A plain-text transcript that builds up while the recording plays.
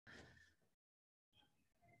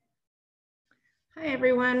Hi,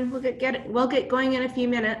 everyone. We'll get going in a few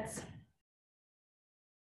minutes.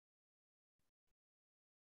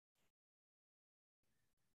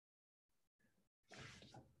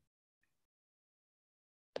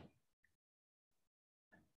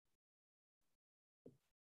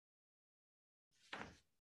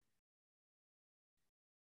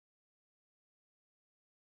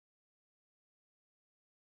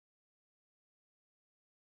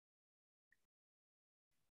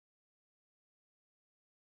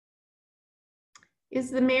 Is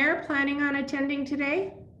the mayor planning on attending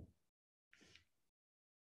today?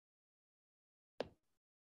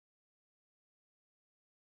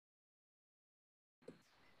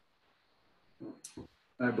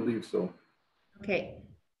 I believe so. Okay.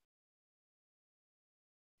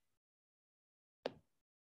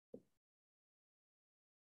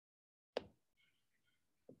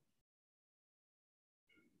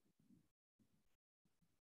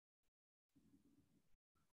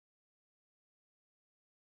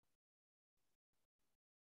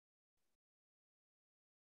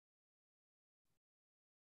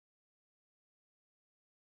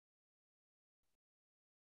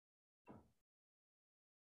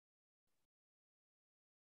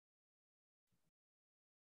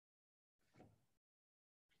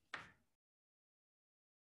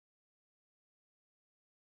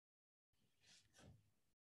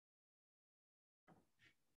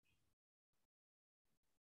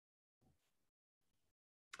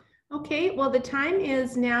 Okay, well, the time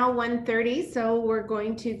is now 1:30, so we're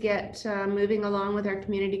going to get moving along with our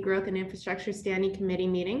Community Growth and Infrastructure Standing Committee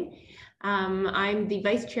meeting. I'm the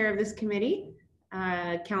vice chair of this committee.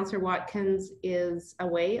 Councillor Watkins is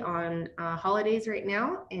away on holidays right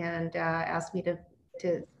now and asked me to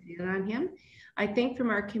sit in on him. I think from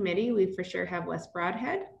our committee, we for sure have Wes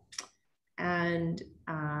Broadhead. And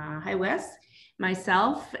hi, Wes.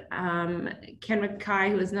 Myself, Ken McKay,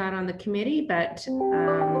 who is not on the committee, but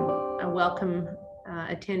a welcome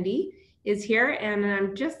attendee, is here. And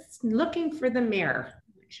I'm just looking for the mayor,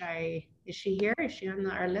 is she here? Is she on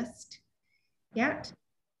our list yet?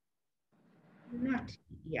 Not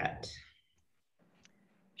yet.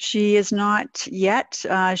 She is not yet.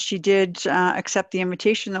 She did accept the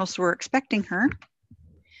invitation, though, so we're expecting her.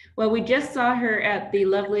 Well, we just saw her at the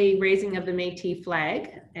lovely raising of the Métis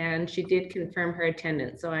flag, and she did confirm her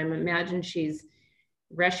attendance. So I'm imagine she's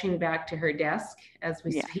rushing back to her desk as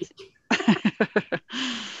we speak.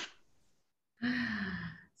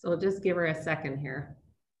 So we'll just give her a second here.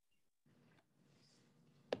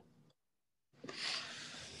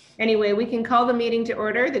 Anyway, we can call the meeting to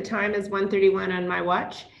order. The time is 1:31 on my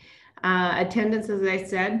watch. Attendance, as I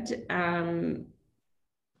said,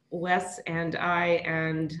 Wes and I,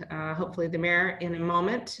 and hopefully the mayor in a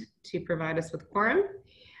moment to provide us with quorum.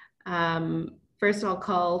 First, I'll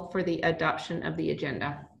call for the adoption of the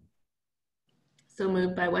agenda. So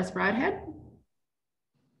moved by Wes Broadhead.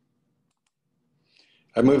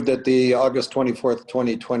 I move that the August 24th,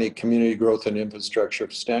 2020 Community Growth and Infrastructure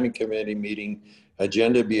Standing Committee meeting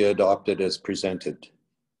agenda be adopted as presented.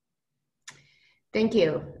 Thank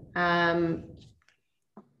you.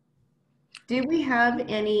 Do we have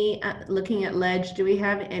any, looking at Ledge, do we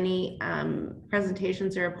have any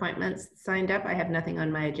presentations or appointments signed up? I have nothing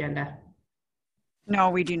on my agenda. No,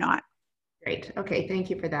 we do not. Great. Okay, thank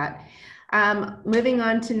you for that. Moving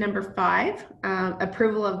on to number 5,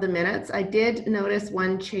 approval of the minutes. I did notice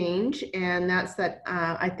one change, and that's that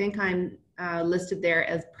I think I'm listed there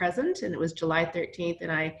as present, and it was July 13th,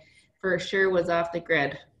 and I for sure was off the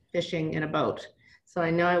grid fishing in a boat. So I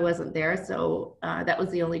know I wasn't there, so that was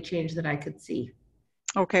the only change that I could see.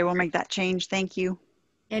 Okay, we'll make that change. Thank you.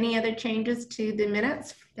 Any other changes to the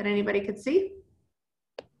minutes that anybody could see?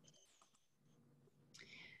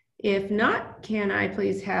 If not, can I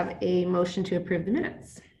please have a motion to approve the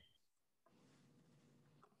minutes?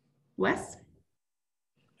 Wes?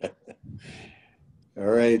 All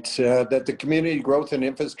right, that the Community Growth and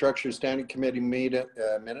Infrastructure Standing Committee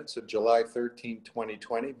minutes of July 13,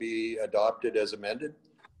 2020 be adopted as amended.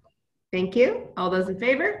 Thank you. All those in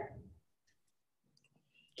favor?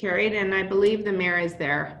 Carried, and I believe the mayor is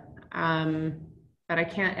there, but I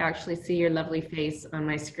can't actually see your lovely face on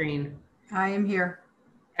my screen. I am here.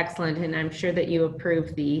 Excellent, and I'm sure that you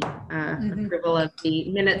approve the approval of the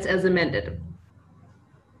minutes as amended.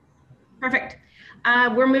 Perfect.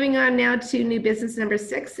 We're moving on now to new business number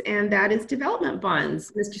 6, and that is development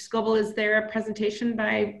bonds. Mr. Scoble, is there a presentation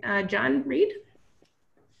by John Reed?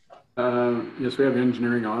 Yes, we have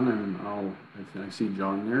engineering on, and I see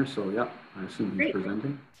John there, so yeah, I assume he's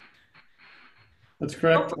presenting. That's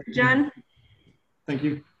correct. John. Thank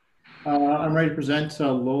you. I'm ready to present.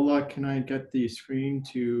 Lola, can I get the screen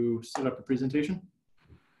to set up the presentation?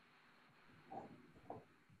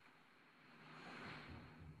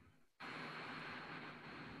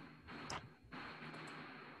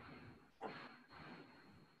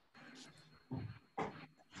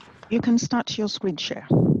 You can start your screen share.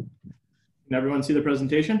 Can everyone see the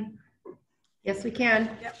presentation? Yes, we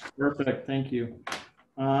can. Perfect, thank you.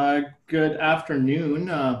 Good afternoon.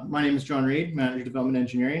 My name is John Reid, Manager of Development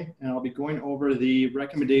Engineering, and I'll be going over the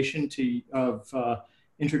recommendation of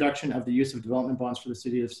introduction of the use of development bonds for the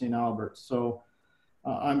City of St. Albert. So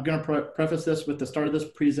I'm going to preface this with the start of this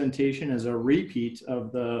presentation as a repeat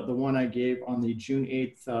of the one I gave on the June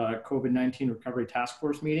 8th COVID-19 Recovery Task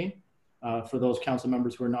Force meeting for those council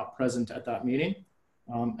members who are not present at that meeting.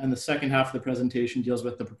 And the second half of the presentation deals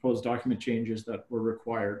with the proposed document changes that were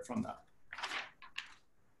required from that.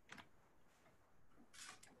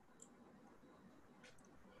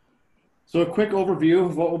 So a quick overview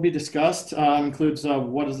of what will be discussed includes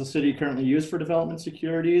what does the city currently use for development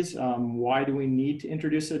securities? Why do we need to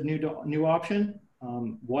introduce a new option?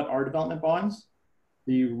 What are development bonds?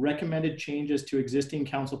 The recommended changes to existing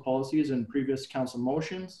council policies and previous council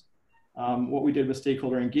motions. What we did with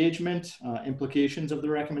stakeholder engagement, implications of the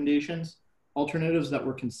recommendations, alternatives that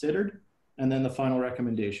were considered, and then the final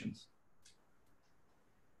recommendations.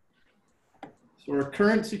 So our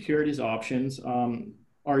current securities options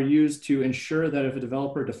are used to ensure that if a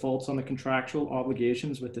developer defaults on the contractual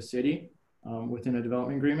obligations with the city within a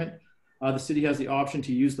development agreement, the city has the option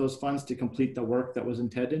to use those funds to complete the work that was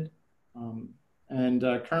intended.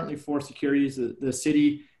 Currently for securities, the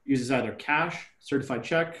city uses either cash, certified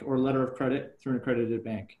check, or letter of credit through an accredited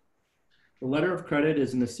bank. The letter of credit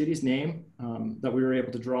is in the city's name that we were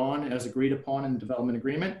able to draw on as agreed upon in the development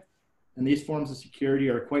agreement. And these forms of security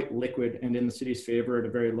are quite liquid and in the city's favor at a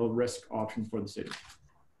very low risk option for the city.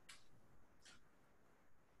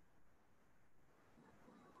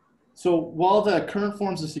 So while the current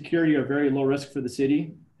forms of security are very low risk for the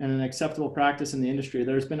city and an acceptable practice in the industry,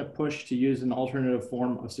 there's been a push to use an alternative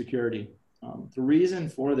form of security. The reason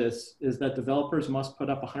for this is that developers must put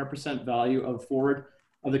up 100% value forward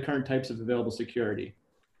of the current types of available security.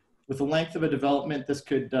 With the length of a development, this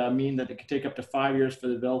could mean that it could take up to 5 years for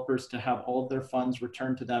the developers to have all of their funds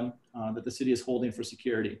returned to them that the city is holding for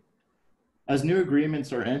security. As new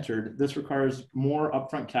agreements are entered, this requires more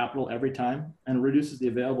upfront capital every time and reduces the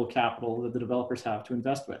available capital that the developers have to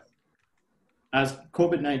invest with. As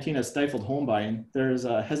COVID-19 has stifled home buying, there is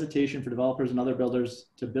a hesitation for developers and other builders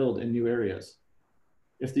to build in new areas.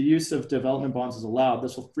 If the use of development bonds is allowed,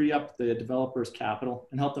 this will free up the developers' capital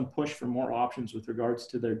and help them push for more options with regards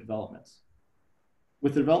to their developments.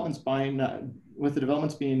 With the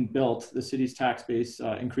developments being built, the city's tax base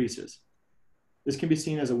increases. This can be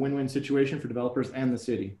seen as a win-win situation for developers and the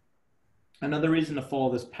city. Another reason to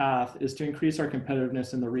follow this path is to increase our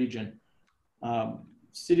competitiveness in the region.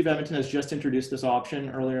 City of Edmonton has just introduced this option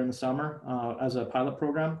earlier in the summer as a pilot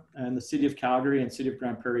program, and the City of Calgary and City of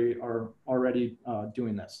Grand Prairie are already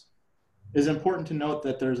doing this. It is important to note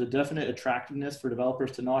that there's a definite attractiveness for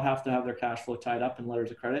developers to not have to have their cash flow tied up in letters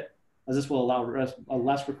of credit, as this will allow a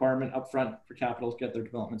less requirement upfront for capital to get their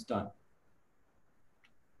developments done.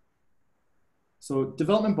 So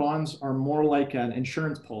development bonds are more like an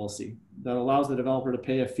insurance policy that allows the developer to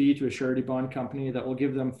pay a fee to a surety bond company that will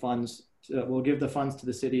give them funds, will give the funds to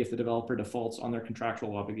the city if the developer defaults on their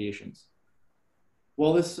contractual obligations.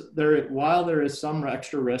 While there is some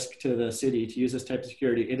extra risk to the city to use this type of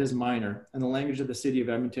security, it is minor, and the language that the City of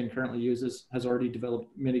Edmonton currently uses has already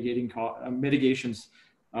developed mitigations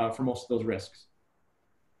for most of those risks.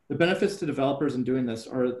 The benefits to developers in doing this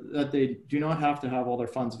are that they do not have to have all their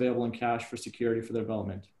funds available in cash for security for their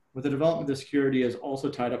development. With the development, the security is also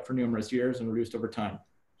tied up for numerous years and reduced over time.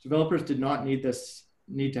 Developers did not need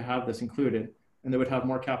to have this included, and they would have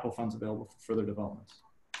more capital funds available for further developments.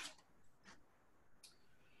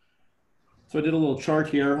 So I did a little chart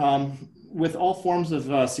here. With all forms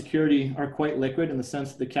of security are quite liquid in the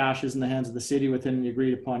sense that the cash is in the hands of the city within the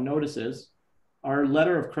agreed upon notices. Our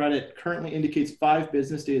letter of credit currently indicates 5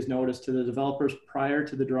 business days notice to the developers prior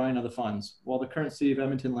to the drawing of the funds, while the current City of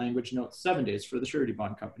Edmonton language notes 7 days for the surety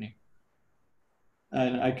bond company.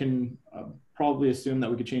 And I can probably assume that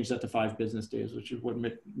we could change that to 5 business days, which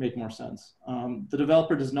would make more sense. The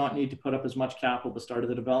developer does not need to put up as much capital at the start of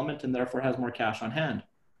the development and therefore has more cash on hand.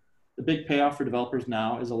 The big payoff for developers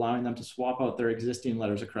now is allowing them to swap out their existing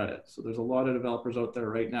letters of credit. So there's a lot of developers out there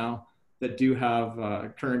right now that do have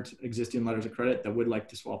current existing letters of credit that would like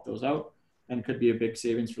to swap those out, and could be a big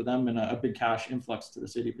savings for them and a big cash influx to the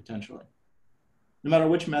city potentially. No matter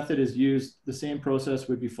which method is used, the same process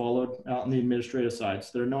would be followed on the administrative side.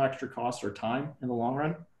 So there are no extra costs or time in the long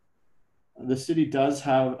run. The city does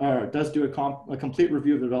do a complete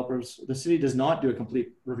review of the developers. The city does not do a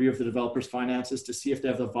complete review of the developers' finances to see if they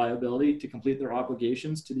have the viability to complete their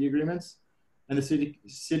obligations to the agreements. And the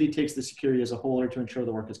city takes the security as a whole to ensure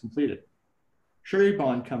the work is completed. Surety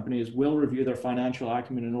bond companies will review their financial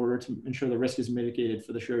acumen in order to ensure the risk is mitigated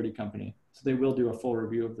for the surety company. So they will do a full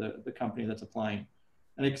review of the company that's applying.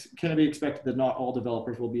 And it can be expected that not all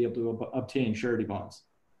developers will be able to obtain surety bonds.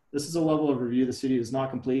 This is a level of review the city does not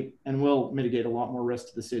complete and will mitigate a lot more risk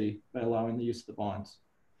to the city by allowing the use of the bonds.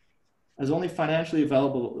 As only financially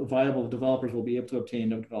viable developers will be able to obtain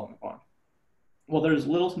no development bond. While there's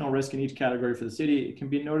little to no risk in each category for the city, it can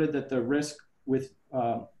be noted that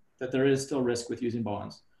that there is still risk with using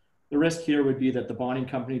bonds. The risk here would be that the bonding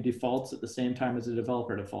company defaults at the same time as the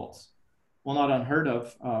developer defaults. While not unheard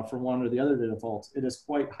of for one or the other to default, it is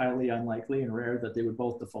quite highly unlikely and rare that they would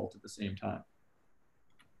both default at the same time.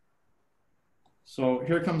 So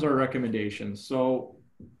here comes our recommendations. So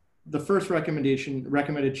the first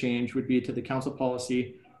recommended change would be to the council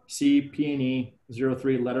policy CP&E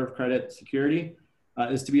 03 letter of credit security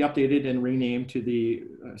is to be updated and renamed to the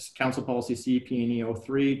council policy CP&E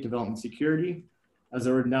 03 development security, as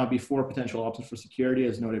there would now be 4 potential options for security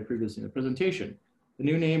as noted previously in the presentation. The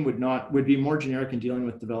new name would be more generic in dealing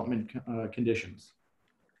with development conditions.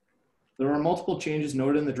 There are multiple changes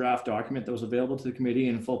noted in the draft document that was available to the committee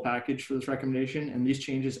in a full package for this recommendation, and these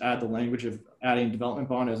changes add the language of adding development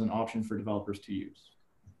bond as an option for developers to use.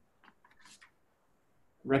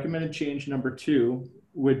 Recommended change number 2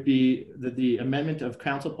 would be the amendment of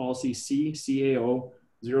council policy CCAO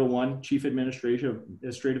 01 Chief Administrative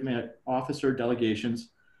Officer delegations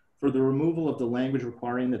for the removal of the language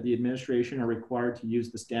requiring that the administration are required to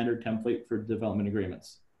use the standard template for development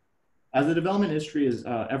agreements. As the development industry is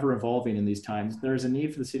ever evolving in these times, there is a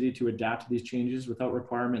need for the city to adapt to these changes without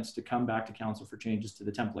requirements to come back to council for changes to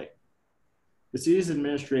the template. The city's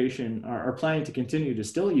administration are planning to continue to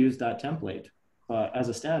still use that template as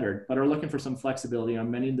a standard, but are looking for some flexibility on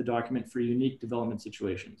amending the document for unique development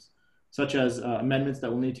situations, such as amendments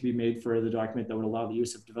that will need to be made for the document that would allow the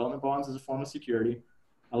use of development bonds as a form of security,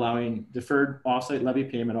 allowing deferred offsite levy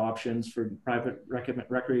payment options for private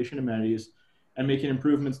recreation amenities, and making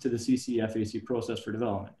improvements to the CCFAC process for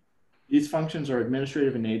development. These functions are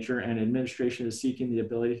administrative in nature, and administration is seeking the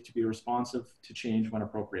ability to be responsive to change when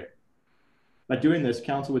appropriate. By doing this,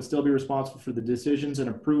 council would still be responsible for the decisions and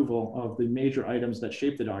approval of the major items that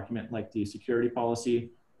shape the document, like the security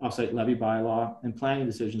policy, offsite levy bylaw, and planning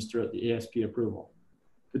decisions throughout the ASP approval.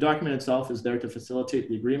 The document itself is there to facilitate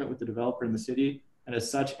the agreement with the developer and the city, and as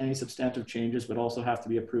such, any substantive changes would also have to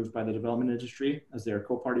be approved by the development industry as they are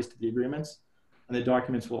co-parties to the agreements. And the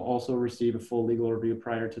documents will also receive a full legal review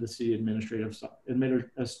prior to the city administrative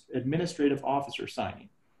officer signing.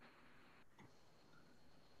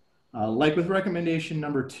 Like with recommendation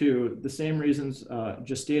number 2, the same reasons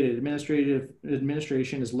just stated,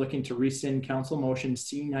 administration is looking to rescind council motion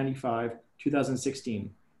C95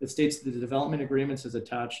 2016. It states that the development agreements as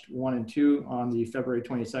attached 1 and 2 on the February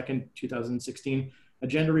 22nd, 2016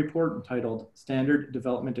 agenda report entitled Standard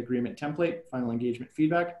Development Agreement Template, Final Engagement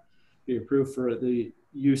Feedback, be approved for the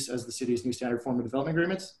use as the city's new standard form of development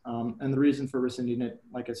agreements. And the reason for rescinding it,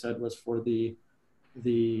 like I said, was for the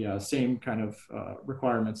same kind of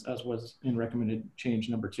requirements as was in recommended change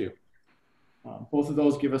number 2. Both of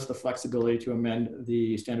those give us the flexibility to amend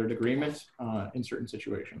the standard agreement in certain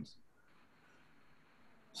situations.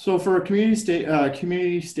 So for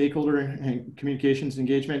community stakeholder and communications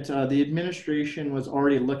engagement, the administration was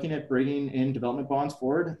already looking at bringing in development bonds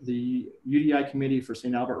forward. The UDI committee for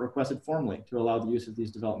St. Albert requested formally to allow the use of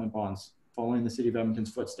these development bonds following the city of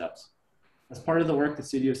Edmonton's footsteps. As part of the work the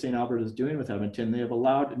city of St. Albert is doing with Edmonton, they have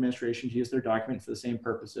allowed administration to use their document for the same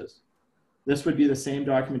purposes. This would be the same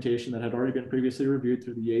documentation that had already been previously reviewed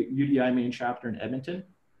through the UDI main chapter in Edmonton,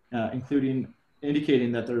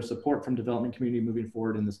 indicating that there is support from development community moving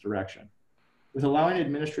forward in this direction. With allowing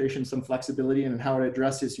administration some flexibility in how it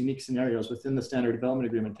addresses unique scenarios within the standard development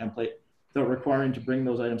agreement template, without requiring to bring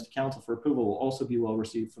those items to council for approval, will also be well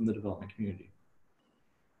received from the development community.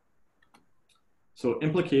 So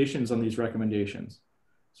implications on these recommendations.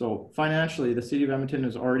 So financially, the city of Edmonton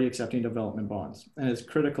is already accepting development bonds, and it's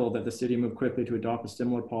critical that the city move quickly to adopt a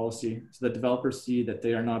similar policy so that developers see that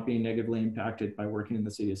they are not being negatively impacted by working in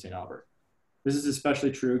the city of St. Albert. This is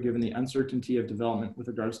especially true given the uncertainty of development with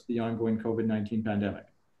regards to the ongoing COVID-19 pandemic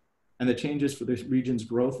and the changes for the region's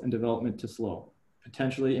growth and development to slow,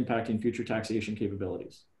 potentially impacting future taxation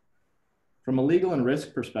capabilities. From a legal and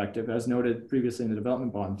risk perspective, as noted previously in the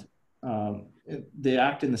development bond they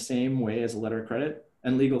act in the same way as a letter of credit,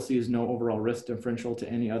 and legal sees no overall risk differential to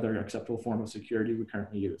any other acceptable form of security we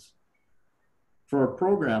currently use. For a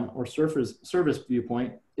program or service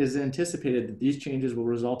viewpoint, it is anticipated that these changes will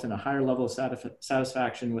result in a higher level of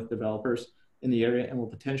satisfaction with developers in the area and will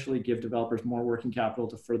potentially give developers more working capital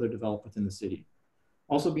to further develop within the city.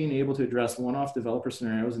 Also, being able to address one-off developer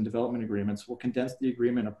scenarios and development agreements will condense the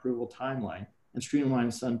agreement approval timeline and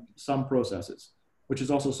streamline some processes, which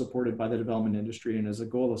is also supported by the development industry and is a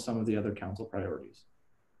goal of some of the other council priorities.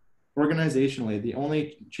 Organizationally, the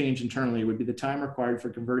only change internally would be the time required for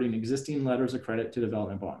converting existing letters of credit to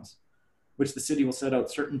development bonds, which the city will set out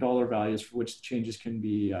certain dollar values for which the changes can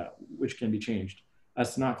be, changed,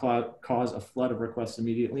 as to not cause a flood of requests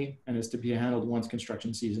immediately, and is to be handled once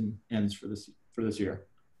construction season ends for this year.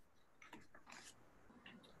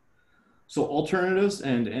 So alternatives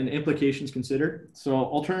and implications considered. So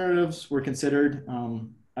alternatives were considered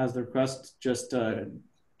as the request, just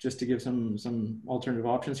to give some alternative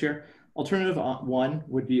options here. Alternative one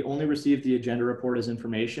would be only receive the agenda report as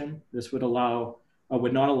information. This would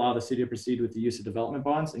not allow the city to proceed with the use of development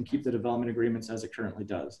bonds and keep the development agreements as it currently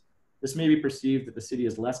does. This may be perceived that the city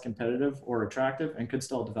is less competitive or attractive and could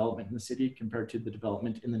stall development in the city compared to the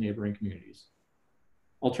development in the neighboring communities.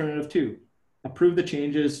 Alternative two, approve the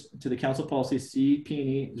changes to the council policy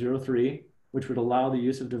CP&E 03, which would allow the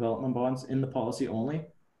use of development bonds in the policy only,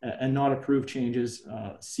 and not approve changes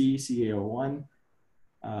CCA01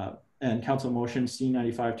 and council motion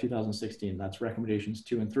C95 2016. That's recommendations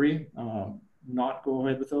 2 and 3. Not go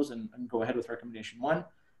ahead with those and go ahead with recommendation 1.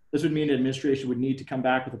 This would mean administration would need to come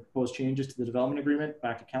back with the proposed changes to the development agreement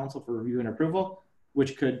back to council for review and approval,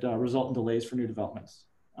 which could result in delays for new developments.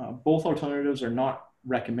 Both alternatives are not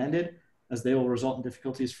recommended, as they will result in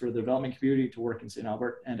difficulties for the development community to work in St.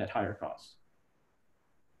 Albert and at higher costs.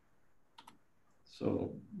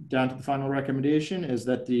 So down to the final recommendation is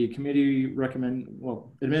that the committee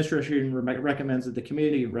administration recommends that the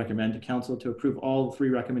committee recommend to council to approve all 3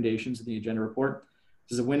 recommendations in the agenda report.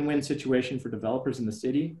 This is a win-win situation for developers in the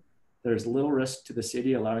city. There's little risk to the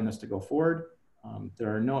city allowing this to go forward.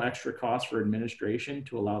 There are no extra costs for administration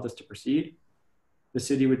to allow this to proceed. The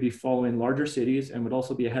city would be following larger cities and would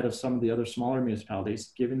also be ahead of some of the other smaller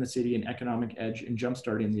municipalities, giving the city an economic edge in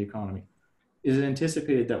jumpstarting the economy. It is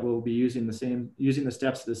anticipated that we'll be using the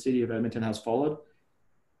steps the city of Edmonton has followed.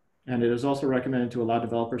 And it is also recommended to allow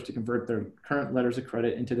developers to convert their current letters of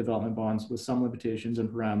credit into development bonds with some limitations and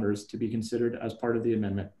parameters to be considered as part of the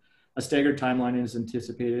amendment. A staggered timeline is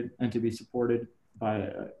anticipated and to be supported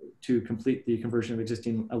to complete the conversion of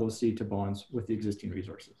existing LOC to bonds with the existing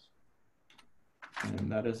resources.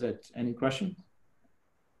 And that is it. Any questions?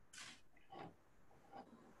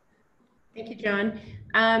 Thank you, John.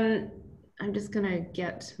 I'm just gonna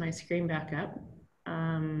get my screen back up.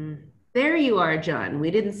 There you are, John.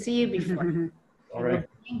 We didn't see you before. All right.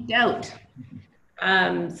 Blinked out.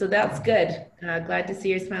 So that's good. Glad to see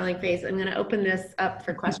your smiling face. I'm gonna open this up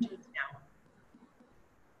for questions now.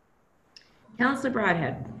 Councillor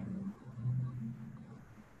Broadhead.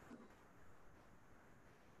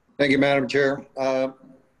 Thank you, Madam Chair.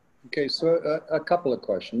 Okay, so a couple of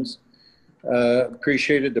questions.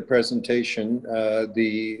 Appreciated the presentation.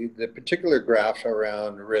 The particular graph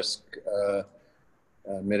around risk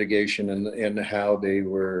mitigation and how they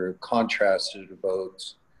were contrasted about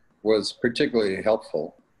was particularly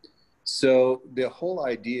helpful. So the whole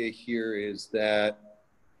idea here is that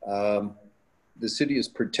the city is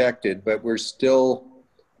protected, but we're still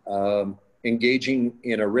engaging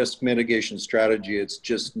in a risk mitigation strategy. It's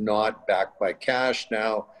just not backed by cash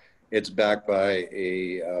now. It's backed by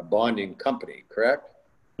a bonding company, correct?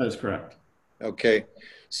 That is correct. Okay.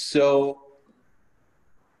 So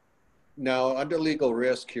now under legal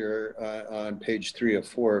risk here on page 3 of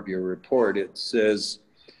 4 of your report, it says,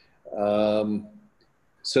 so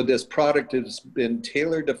this product has been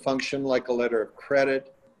tailored to function like a letter of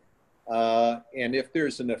credit. And if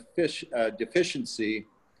there's an deficiency,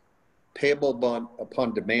 payable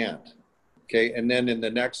upon demand. Okay, and then in the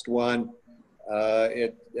next one,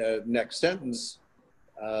 next sentence,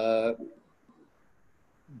 the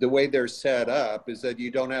way they're set up is that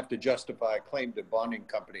you don't have to justify a claim to bonding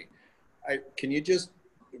company. Can you just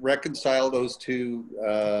reconcile those two,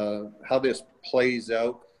 how this plays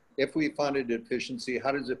out? If we find a deficiency,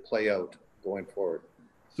 how does it play out going forward?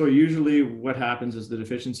 So usually what happens is the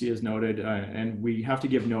deficiency is noted and we have to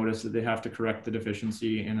give notice that they have to correct the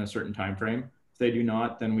deficiency in a certain time frame. If they do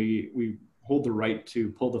not, then we hold the right to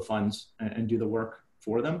pull the funds and do the work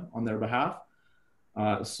for them on their behalf.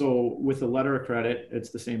 So with the letter of credit,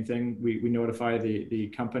 it's the same thing. We notify the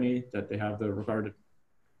company that they have the regarded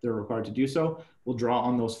they're required to do so, we'll draw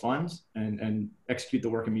on those funds and execute the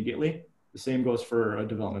work immediately. The same goes for a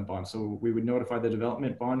development bond. So we would notify the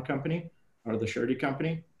development bond company or the surety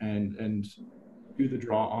company and do the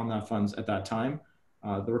draw on that funds at that time.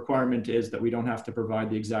 The requirement is that we don't have to provide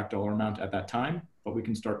the exact dollar amount at that time, but we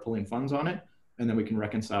can start pulling funds on it, and then we can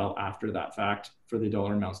reconcile after that fact for the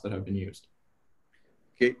dollar amounts that have been used.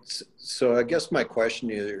 Okay, so I guess my question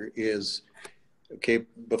here is, okay,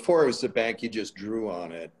 before it was the bank, you just drew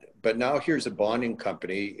on it, but now here's a bonding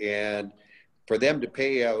company, and for them to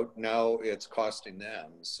pay out, now it's costing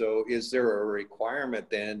them. So is there a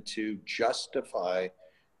requirement then to justify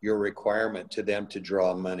your requirement to them to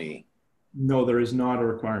draw money? No, there is not a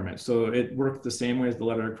requirement. So it works the same way as the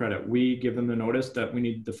letter of credit. We give them the notice that we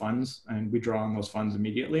need the funds, and we draw on those funds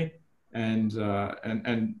immediately, and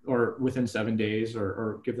or within 7 days,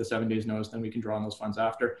 or give the 7 days notice, then we can draw on those funds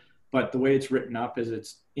after. But the way it's written up is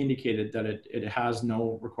it's indicated that it has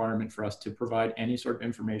no requirement for us to provide any sort of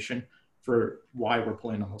information for why we're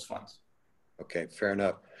pulling on those funds. Okay, fair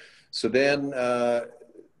enough. So then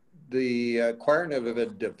the acquiring of a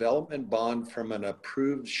development bond from an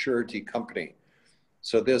approved surety company.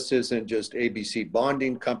 So this isn't just ABC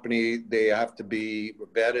Bonding Company, they have to be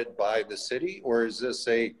vetted by the city, or is this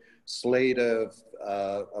a slate of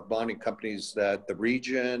bonding companies that the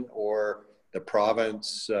region or the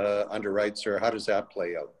province underwrites, or how does that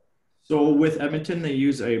play out? So with Edmonton, they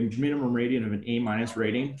use a minimum rating of an A-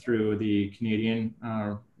 rating through the Canadian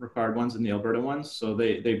required ones and the Alberta ones. So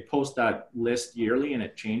they post that list yearly, and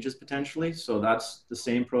it changes potentially. So that's the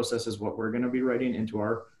same process as what we're going to be writing into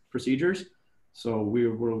our procedures. So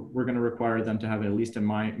we're going to require them to have at least a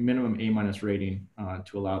minimum A- rating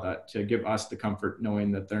to allow that, to give us the comfort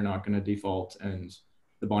knowing that they're not going to default and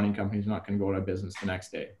the bonding company is not going to go out of business the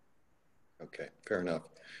next day. Okay, fair enough.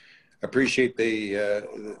 Appreciate the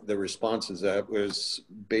responses. That was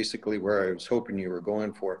basically where I was hoping you were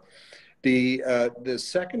going for. The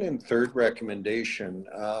second and third recommendation,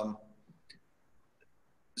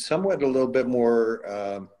 somewhat a little bit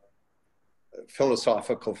more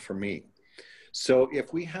philosophical for me. So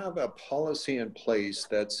if we have a policy in place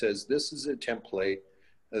that says this is a template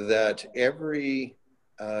that every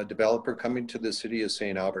developer coming to the city of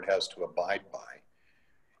St. Albert has to abide by,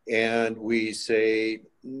 and we say,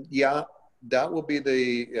 yeah, that will be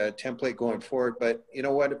the template going forward, but you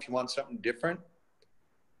know what, if you want something different,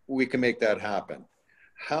 we can make that happen.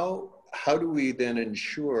 How do we then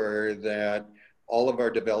ensure that all of our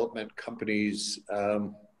development companies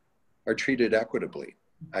are treated equitably,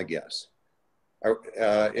 I guess?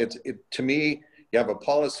 To me, you have a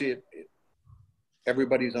policy,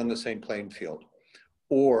 everybody's on the same playing field.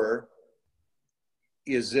 Or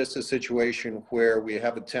is this a situation where we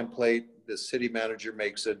have a template, the city manager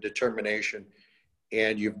makes a determination,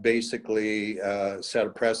 and you've basically set a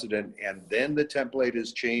precedent, and then the template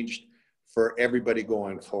is changed for everybody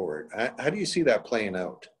going forward? How do you see that playing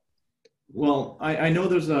out? Well, I know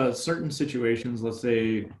there's certain situations, let's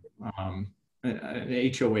say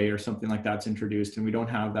an HOA or something like that's introduced, and we don't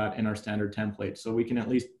have that in our standard template. So we can at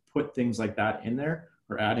least put things like that in there,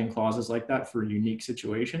 or add in clauses like that for unique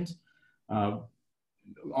situations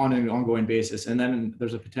on an ongoing basis. And then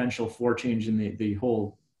there's a potential for changing the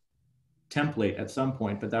whole template at some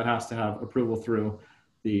point, but that has to have approval through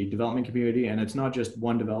the development community. And it's not just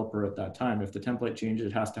one developer at that time. If the template changes,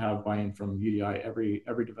 it has to have buy-in from UDI.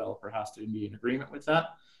 Every developer has to be in agreement with that.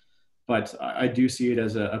 But I do see it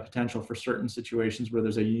as a potential for certain situations where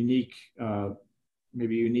there's a unique,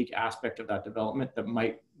 maybe a unique aspect of that development that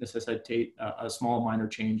might necessitate a small minor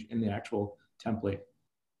change in the actual template.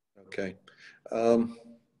 Okay.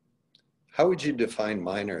 How would you define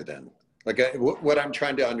minor then? Like what I'm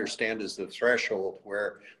trying to understand is the threshold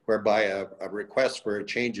whereby a request for a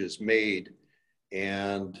change is made,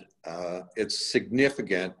 and it's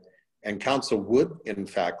significant, and council would in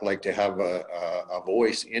fact like to have a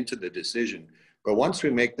voice into the decision. But once we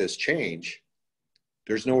make this change,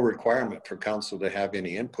 there's no requirement for council to have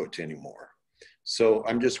any input anymore. So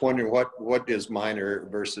I'm just wondering what is minor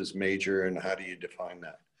versus major, and how do you define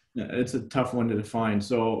that? Yeah, it's a tough one to define.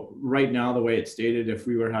 So right now, the way it's stated, if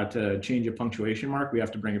we had to change a punctuation mark, we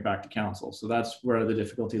have to bring it back to council. So that's where the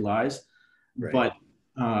difficulty lies. Right.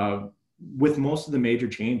 But with most of the major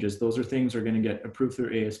changes, those are things that are going to get approved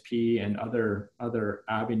through ASP and other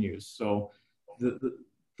avenues. So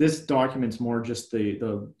this document's more just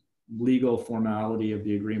the legal formality of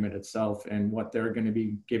the agreement itself and what they're going to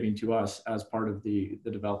be giving to us as part of the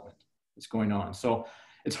development that's going on. So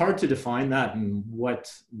it's hard to define that and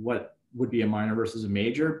what would be a minor versus a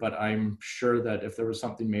major, but I'm sure that if there was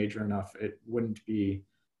something major enough, it wouldn't be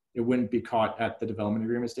caught at the development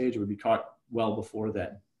agreement stage. It would be caught well before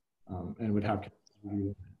then. and would have.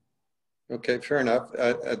 Okay, fair enough.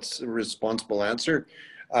 That's a responsible answer.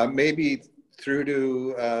 Maybe through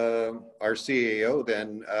to our CAO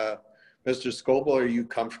then. Mr. Scoble, are you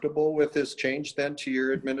comfortable with this change then to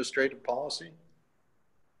your administrative policy?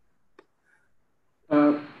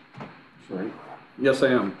 Sorry. Yes, I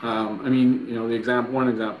am. I mean, you know, one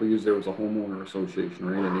example used there was a homeowner association,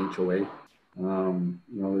 right, an HOA. You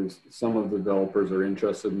know, there's some of the developers are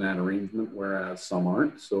interested in that arrangement, whereas some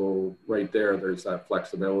aren't. So right there's that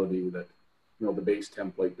flexibility that, you know, the base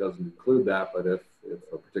template doesn't include that, but if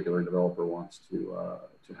a particular developer wants to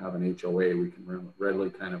have an HOA, we can readily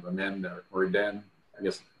kind of amend or addend, I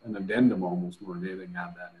guess, an addendum almost more than anything,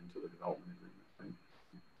 add that into the development agreement.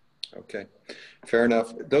 Right? Okay, fair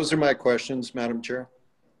enough. Those are my questions, Madam Chair.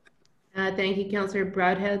 Thank you, Councillor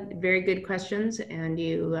Broadhead. Very good questions, and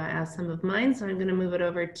you asked some of mine, so I'm going to move it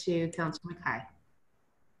over to Councillor Mackay.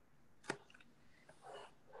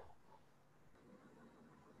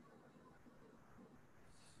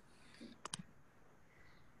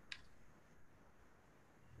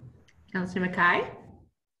 Councillor Mackay?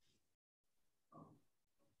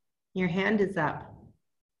 Your hand is up.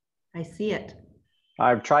 I see it.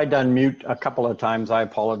 I've tried to unmute a couple of times. I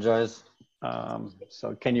apologize.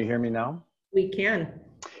 So can you hear me now? We can.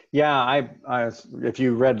 Yeah, if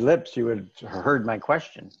you read lips, you would have heard my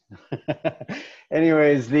question.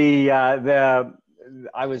 Anyways,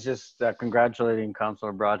 I was just congratulating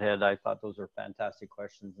Councillor Broadhead. I thought those were fantastic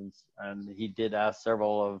questions, and he did ask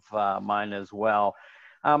several of mine as well.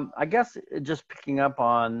 I guess just picking up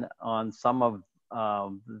on some of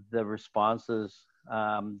the responses,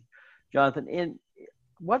 Jonathan,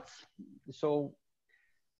 so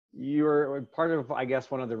you're part of, I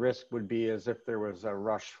guess, one of the risks would be as if there was a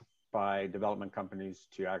rush by development companies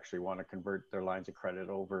to actually want to convert their lines of credit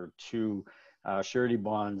over to surety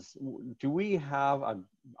bonds. Do we have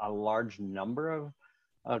a large number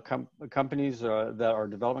of companies that are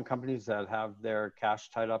development companies that have their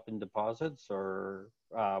cash tied up in deposits, or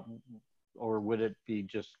would it be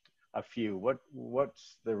just a few?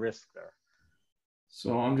 What's the risk there?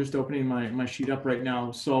 So I'm just opening my sheet up right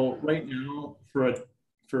now. So right now, for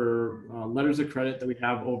letters of credit that we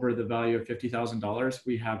have over the value of $50,000,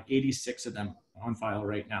 we have 86 of them on file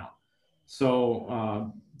right now.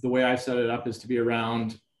 So the way I've set it up is to be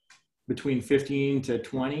around between 15 to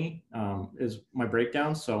 20 is my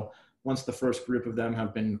breakdown. So once the first group of them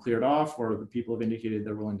have been cleared off, or the people have indicated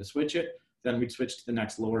they're willing to switch it, then we'd switch to the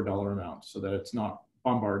next lower dollar amount so that it's not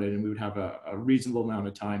bombarded, and we would have a reasonable amount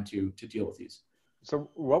of time to deal with these.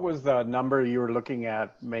 So what was the number you were looking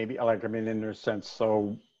at? Maybe, like, I mean, in a sense,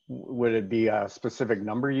 so would it be a specific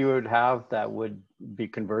number you would have that would be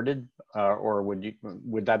converted, or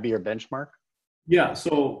would that be your benchmark? Yeah,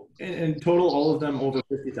 so in total, all of them over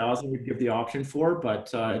 50,000 we'd give the option for,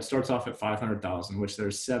 but it starts off at 500,000, which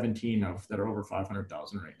there's 17 of that are over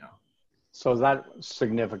 500,000 right now. So that's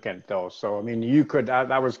significant though. So, I mean, you could,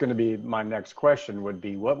 that was going to be my next question would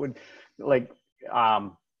be, what would, like,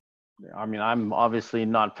 I mean, I'm obviously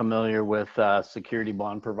not familiar with security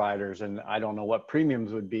bond providers, and I don't know what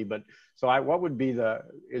premiums would be, but so what would be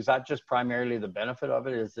is that just primarily the benefit of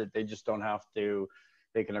it, is that they just don't have to,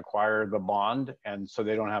 they can acquire the bond, and so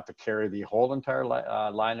they don't have to carry the whole entire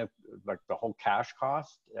line of, like, the whole cash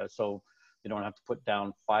cost. So you don't have to put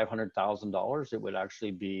down $500,000. It would actually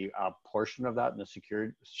be a portion of that, and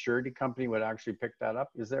the surety company would actually pick that up.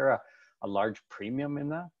 Is there a large premium in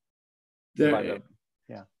that?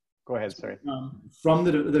 Yeah, go ahead, sorry. From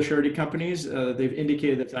the surety companies, they've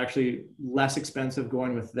indicated it's actually less expensive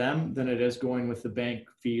going with them than it is going with the bank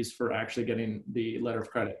fees for actually getting the letter of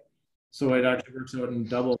credit. So it actually works out in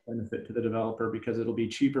double benefit to the developer, because it'll be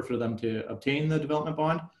cheaper for them to obtain the development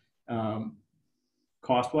bond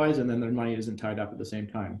cost-wise, and then their money isn't tied up at the same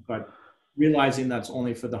time. But realizing that's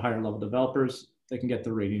only for the higher level developers, they can get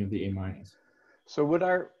the rating of the A-. So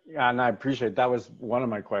and I appreciate, that was one of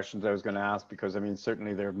my questions I was going to ask, because I mean,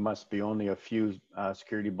 certainly there must be only a few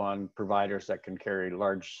security bond providers that can carry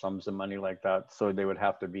large sums of money like that. So they would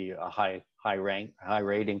have to be a high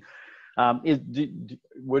rating.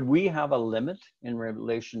 Would we have a limit in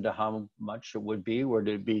relation to how much it would be? Or would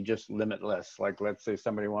it be just limitless? Like, let's say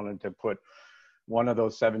somebody wanted to put one of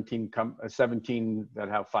those 17 that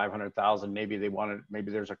have 500,000, maybe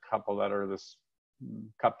there's a couple that are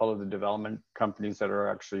couple of the development companies that are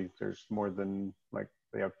actually, there's more than, like,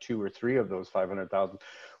 they have 2 or 3 of those 500,000.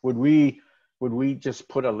 Would we just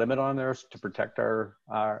put a limit on there to protect our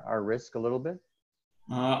risk a little bit?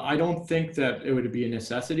 I don't think that it would be a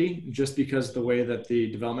necessity, just because the way that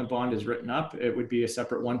the development bond is written up, it would be a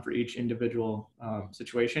separate one for each individual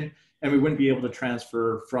situation. And we wouldn't be able to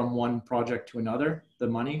transfer from one project to another the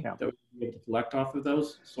money that we would be able to collect off of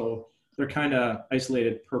those. So they're kind of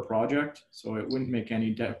isolated per project. So it wouldn't make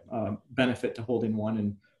any benefit to holding one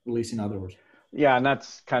and releasing others. Yeah, and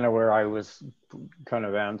that's kind of where I was kind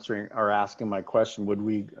of answering or asking my question. Would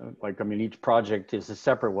we, like, I mean, each project is a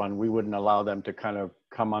separate one. We wouldn't allow them to kind of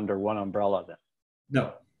come under one umbrella then?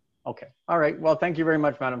 No. Okay. All right. Well, thank you very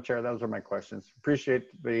much, Madam Chair. Those are my questions. Appreciate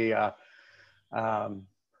the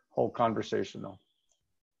whole conversation, though.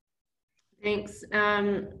 Thanks.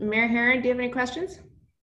 Mayor Herron, do you have any questions?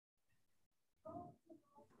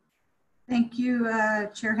 Thank you,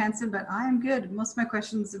 Chair Hansen, but I'm good. Most of my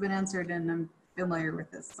questions have been answered and I'm familiar with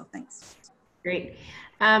this, so thanks. Great.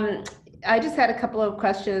 I just had a couple of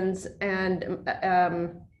questions, and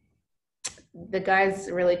the guys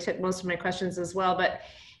really took most of my questions as well, but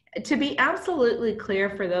to be absolutely clear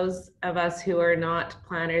for those of us who are not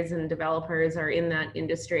planners and developers or in that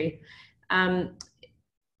industry,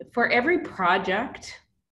 for every project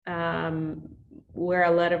where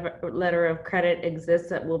a letter of credit exists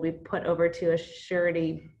that will be put over to a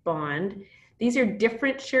surety bond, these are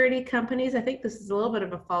different surety companies. I think this is a little bit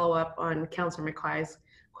of a follow-up on Councillor McKay's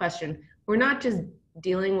question. We're not just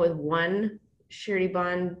dealing with one surety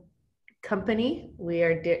bond company. We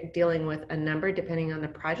are dealing with a number depending on the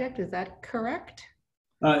project. Is that correct?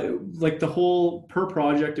 Like the whole, per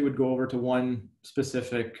project, it would go over to one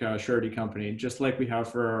specific surety company, just like we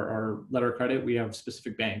have for our letter of credit. We have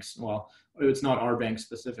specific banks. Well, it's not our bank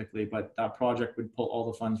specifically, but that project would pull all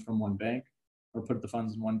the funds from one bank, or put the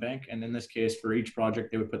funds in one bank. And in this case, for each project,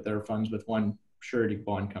 they would put their funds with one surety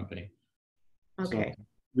bond company. Okay.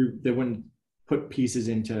 So they wouldn't put pieces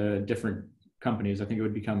into different companies. I think it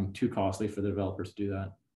would become too costly for the developers to do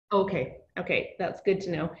that. Okay. Okay. That's good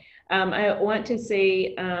to know. I want to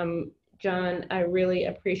say, John, I really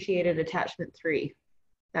appreciated attachment 3.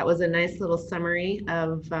 That was a nice little summary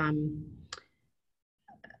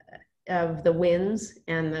of the wins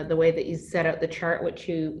and the way that you set out the chart, which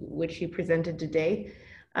you presented today.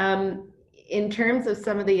 In terms of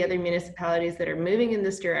some of the other municipalities that are moving in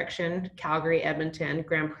this direction, Calgary, Edmonton,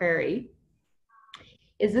 Grand Prairie,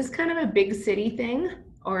 is this kind of a big city thing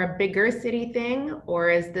or a bigger city thing, or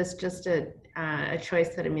is this just a choice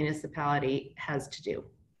that a municipality has to do?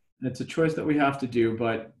 It's a choice that we have to do,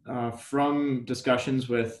 but from discussions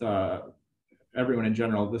with everyone in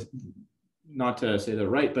general, not to say they're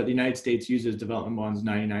right, but the United States uses development bonds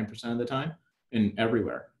 99% of the time and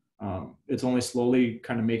everywhere. It's only slowly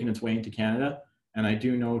kind of making its way into Canada. And I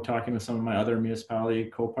do know, talking with some of my other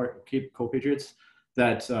municipality co-patriots,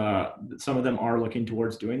 that some of them are looking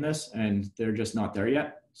towards doing this and they're just not there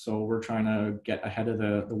yet. So we're trying to get ahead of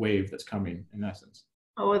the wave that's coming, in essence.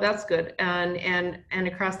 Oh, that's good. And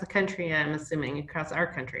across the country, I'm assuming, across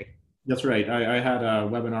our country. That's right. I had a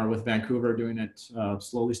webinar with Vancouver doing it,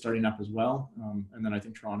 slowly starting up as well. And then I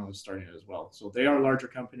think Toronto is starting it as well. So they are larger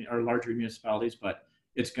municipalities, but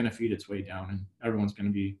it's going to feed its way down and everyone's going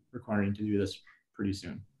to be requiring to do this pretty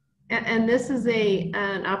soon. And this is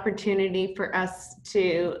an opportunity for us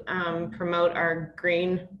to promote our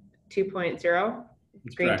Green 2.0,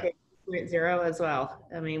 Green 2.0 as well.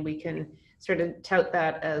 I mean, we can sort of tout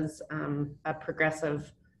that as a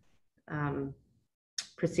progressive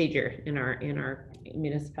procedure in our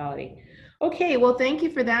municipality. Okay, well, thank you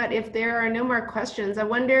for that. If there are no more questions, I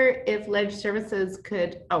wonder if Ledge Services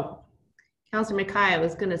could, Councillor McKay, I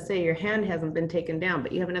was going to say your hand hasn't been taken down,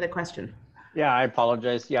 but you have another question. Yeah, I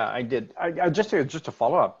apologize. Yeah, I did. I just a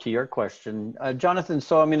follow up to your question, Jonathan.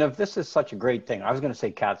 So, I mean, if this is such a great thing, I was going to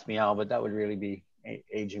say cat's meow, but that would really be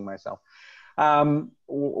aging myself.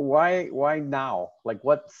 Why now? Like,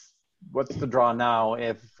 what's the draw now?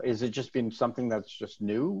 Is it just been something that's just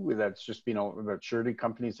new, that's just been that surety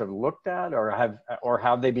companies have looked at, or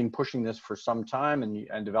have they been pushing this for some time,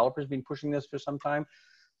 and developers been pushing this for some time?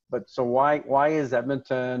 But so why is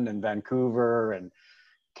Edmonton and Vancouver and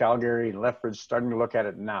Calgary and Lethbridge starting to look at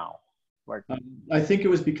it now? Like, I think it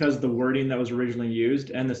was because the wording that was originally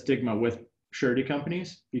used and the stigma with surety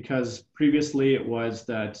companies, because previously it was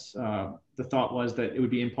that the thought was that it would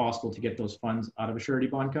be impossible to get those funds out of a surety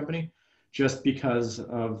bond company, just because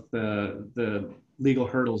of the legal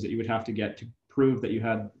hurdles that you would have to get to prove that you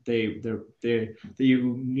had that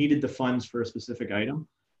you needed the funds for a specific item.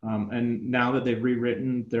 And now that they've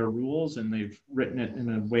rewritten their rules and they've written it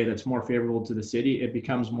in a way that's more favorable to the city, it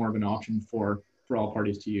becomes more of an option for all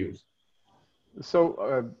parties to use.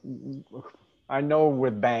 So I know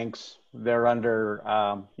with banks, they're under,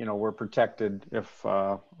 you know, we're protected if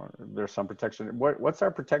there's some protection. What's our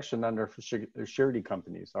protection under for surety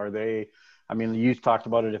companies? Are they, I mean, you talked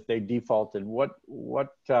about it, if they defaulted, what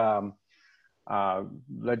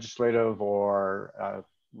legislative or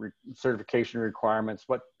certification requirements,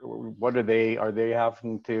 what are they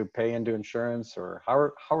having to pay into insurance, or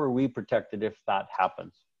how are we protected if that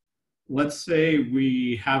happens? Let's say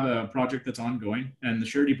we have a project that's ongoing and the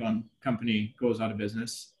surety bond company goes out of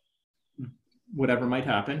business, whatever might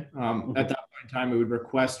happen. At that point in time, we would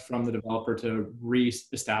request from the developer to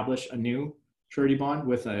re-establish a new surety bond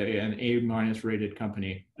with an A- rated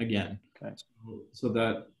company again. Okay. So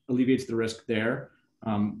that alleviates the risk there.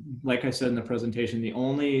 Like I said in the presentation, the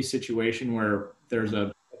only situation where there's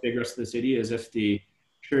a big risk to the city is if the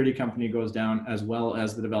surety company goes down as well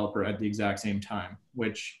as the developer at the exact same time,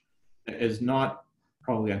 which is not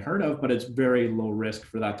probably unheard of, but it's very low risk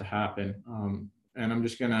for that to happen. And I'm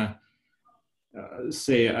just gonna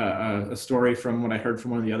say a story from what I heard from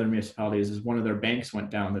one of the other municipalities is one of their banks went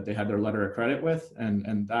down that they had their letter of credit with,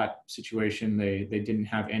 and that situation, they didn't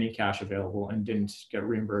have any cash available and didn't get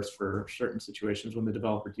reimbursed for certain situations when the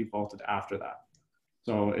developer defaulted after that.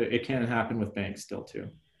 So it can happen with banks still too.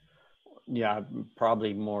 Yeah,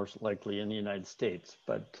 probably more likely in the United States,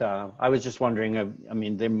 but I was just wondering, I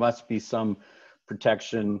mean, there must be some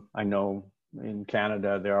protection. I know in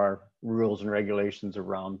Canada, there are rules and regulations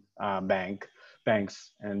around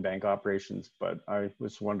banks and bank operations, but I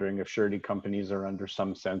was wondering if surety companies are under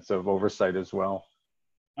some sense of oversight as well.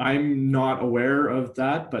 I'm not aware of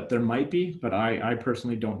that, but there might be, but I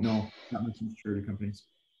personally don't know that much about surety companies.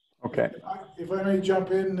 Okay. If I may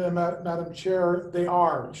jump in, Madam Chair, they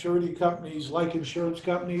are. Surety companies, like insurance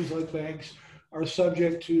companies, like banks, are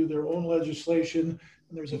subject to their own legislation.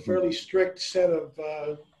 And there's a fairly strict set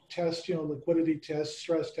of tests, you know, liquidity tests,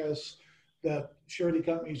 stress tests that surety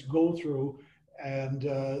companies go through. And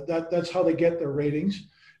that's how they get their ratings.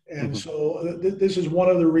 And so this is one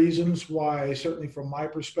of the reasons why, certainly from my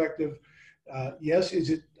perspective, yes,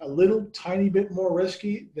 is it a little tiny bit more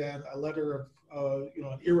risky than a letter of you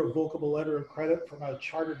know, an irrevocable letter of credit from a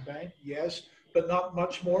chartered bank? Yes, but not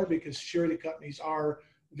much more, because surety companies are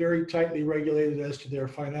very tightly regulated as to their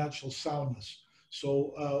financial soundness.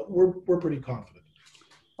 So we're pretty confident.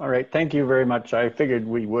 All right, thank you very much. I figured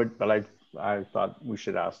we would, but I thought we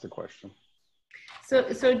should ask the question.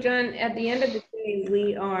 So John, at the end of the day,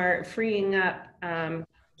 we are freeing up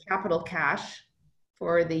capital cash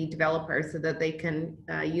for the developers so that they can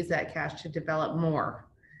use that cash to develop more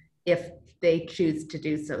if they choose to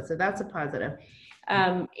do so. So that's a positive.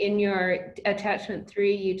 In your attachment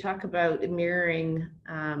 3, you talk about mirroring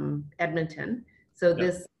Edmonton. So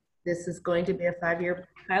this is going to be a 5-year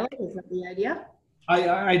pilot. Is that the idea?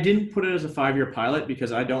 I didn't put it as a 5-year pilot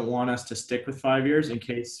because I don't want us to stick with 5 years in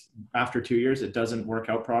case after 2 years it doesn't work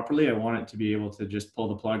out properly. I want it to be able to just pull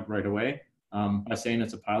the plug right away. By saying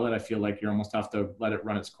it's a pilot, I feel like you almost have to let it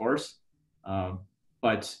run its course.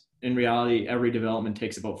 But in reality, every development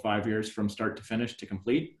takes about 5 years from start to finish to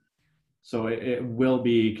complete. So it will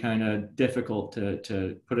be kind of difficult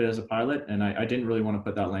to put it as a pilot. And I didn't really want to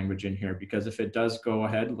put that language in here, because if it does go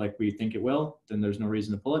ahead like we think it will, then there's no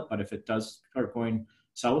reason to pull it. But if it does start going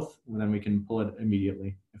south, then we can pull it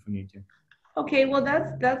immediately if we need to. Okay, well,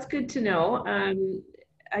 that's good to know.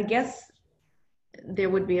 I guess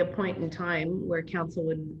there would be a point in time where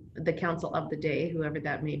the council of the day, whoever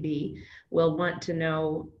that may be, will want to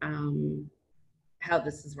know how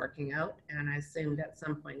this is working out. And I assumed at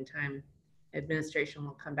some point in time, administration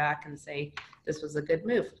will come back and say, this was a good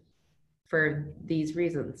move for these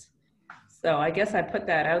reasons. So I guess I put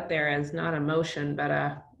that out there as not a motion, but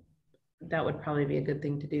that would probably be a good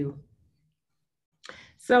thing to do.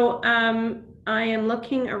 So I am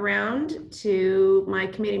looking around to my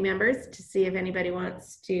committee members to see if anybody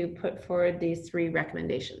wants to put forward these 3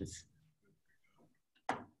 recommendations.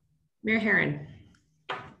 Mayor Herron.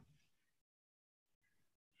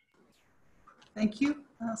 Thank you.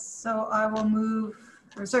 So I will move,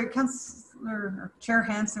 or sorry, Councillor or Chair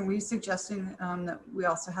Hansen, were you suggesting that we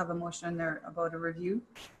also have a motion there about a review?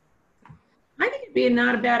 I think it'd be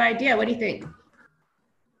not a bad idea. What do you think?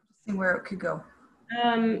 See where it could go.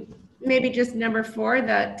 Maybe just number 4,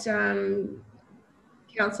 that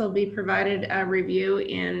council be provided a review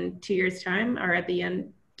in 2 years' time, or at the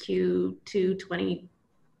end Q2 20,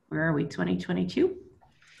 where are we, 2022?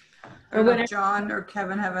 Or whatever. John or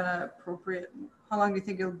Kevin have an appropriate, how long do you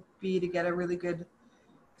think it'll be to get a really good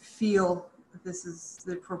feel that this is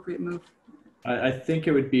the appropriate move? I think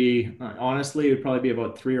it would be, honestly, it would probably be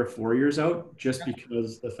about 3 or 4 years out, just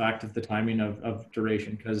because the fact of the timing of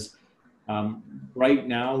duration, because Right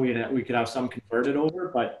now, we could have some converted over,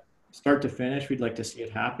 but start to finish, we'd like to see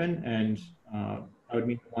it happen. And I would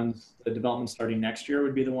mean the development starting next year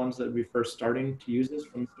would be the ones that would be first starting to use this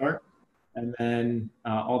from the start. And then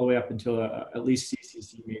all the way up until at least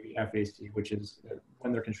CCC, maybe FAC, which is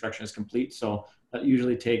when their construction is complete. So that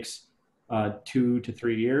usually takes 2 to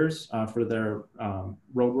 3 years for their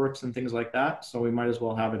roadworks and things like that. So we might as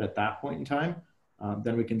well have it at that point in time.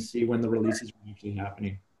 Then we can see when the releases are actually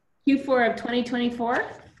happening. Q4 of 2024?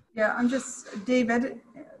 Yeah, I'm just, David,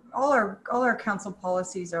 all our council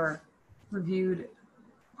policies are reviewed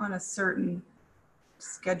on a certain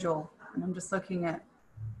schedule. And I'm just looking at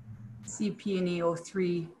CP&E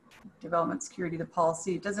 03 development security, the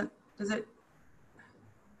policy. Does it,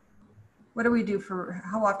 what do we do for,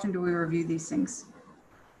 how often do we review these things?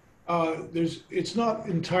 It's not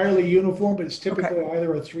entirely uniform, but it's typically Okay.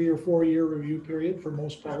 either a 3 or 4 year review period for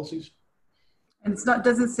most policies. And it's not,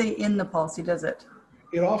 doesn't say in the policy, does it?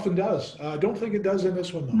 It often does. I don't think it does in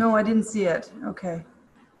this one though. No, I didn't see it. Okay.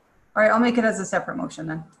 All right, I'll make it as a separate motion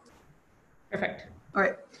then. Perfect. All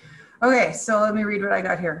right. Okay, so let me read what I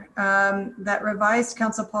got here. That revised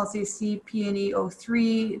council policy CP&E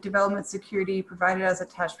 03 development security provided as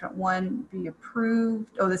attachment 1 be approved.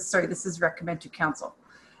 Oh, this is recommend to council.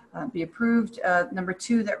 Be approved. Number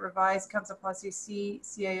 2, that revised council policy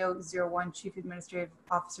CIO 01 chief administrative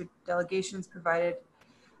officer delegations provided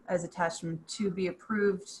as attachment 2 be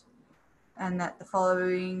approved, and that the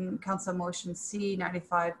following council motion C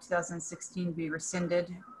 95 2016 be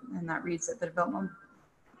rescinded, and that reads that the development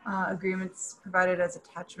agreements provided as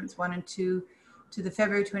attachments 1 and 2 to the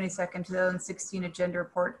February 22nd 2016 agenda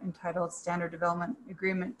report entitled Standard Development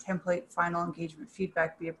Agreement Template Final Engagement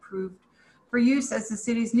Feedback be approved for use as the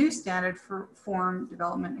city's new standard for form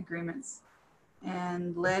development agreements.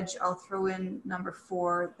 And ledge, I'll throw in number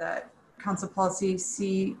 4, that council policy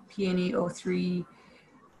CP&E 03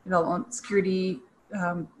 development security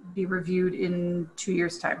be reviewed in 2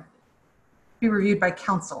 years' time. Be reviewed by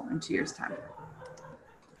council in 2 years' time.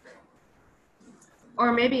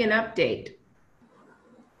 Or maybe an update.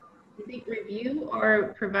 You think review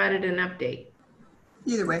or provided an update?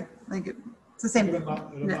 Either way, I think it's the same It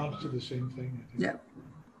thing. amounts to the same thing, I think. Yeah.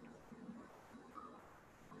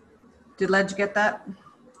 Did Ledge get that?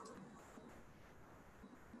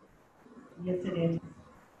 Yes, it is.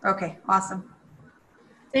 Okay, awesome.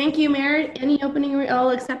 Thank you, Mayor. Any opening, I'll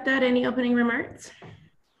accept that. Any opening remarks?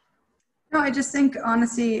 No, I just think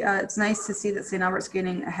honestly, it's nice to see that St. Albert's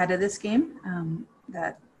getting ahead of this game.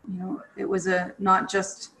 That, you know, it was not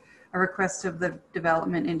just a request of the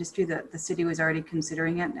development industry, that the city was already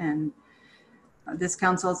considering it. And this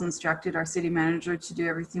council has instructed our city manager to do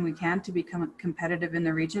everything we can to become competitive in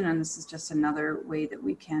the region. And this is just another way that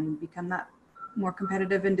we can become that more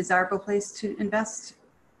competitive and desirable place to invest.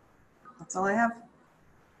 That's all I have.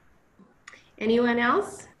 Anyone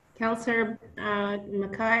else? Councillor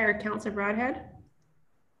Mackay or Councillor Broadhead?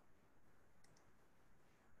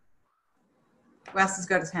 Wes has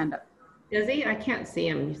got his hand up. Does he? I can't see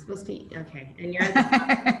him. You're supposed to, okay. And you're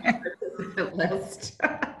at the participant list.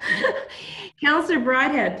 Councillor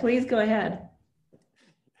Broadhead, please go ahead.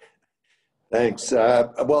 Thanks.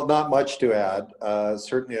 Well, not much to add.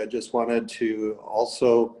 Certainly, I just wanted to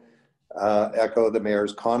also echo the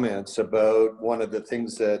mayor's comments about one of the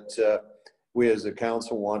things that we as a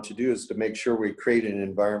council want to do is to make sure we create an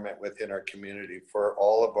environment within our community for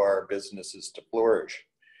all of our businesses to flourish.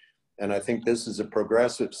 And I think this is a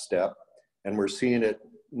progressive step, and we're seeing it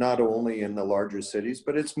not only in the larger cities,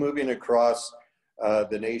 but it's moving across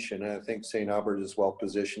the nation. And I think St. Albert is well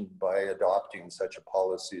positioned by adopting such a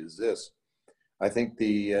policy as this. I think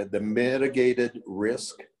the mitigated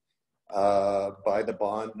risk by the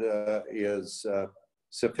bond is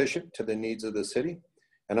sufficient to the needs of the city.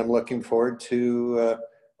 And I'm looking forward to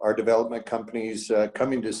our development companies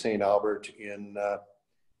coming to St. Albert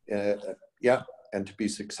and to be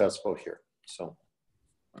successful here. So.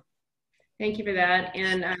 Thank you for that.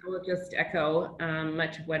 And I will just echo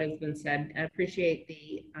much of what has been said. I appreciate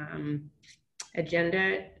the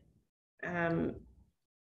agenda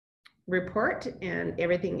report and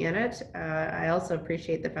everything in it. I also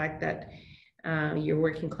appreciate the fact that you're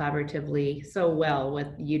working collaboratively so well with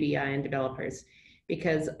UDI and developers,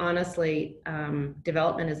 because honestly,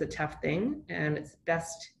 development is a tough thing, and it's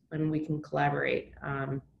best when we can collaborate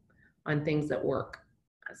on things that work.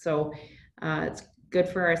 So it's good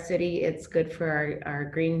for our city. It's good for our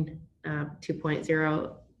green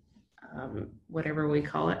 2.0, whatever we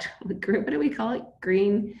call it. What do we call it?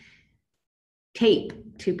 Green tape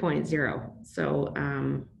 2.0. So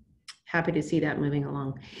happy to see that moving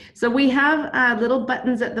along. So we have little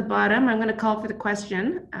buttons at the bottom. I'm going to call for the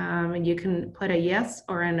question, and you can put a yes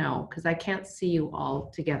or a no because I can't see you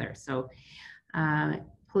all together. So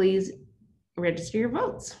please register your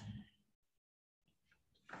votes.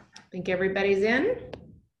 I think everybody's in.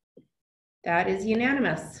 That is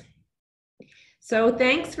unanimous. So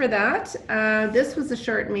thanks for that. This was a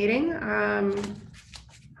short meeting.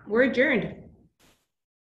 We're adjourned.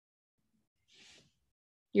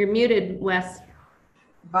 You're muted, Wes.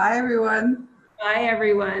 Bye, everyone. Bye,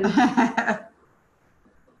 everyone.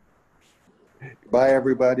 Bye,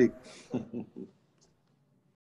 everybody.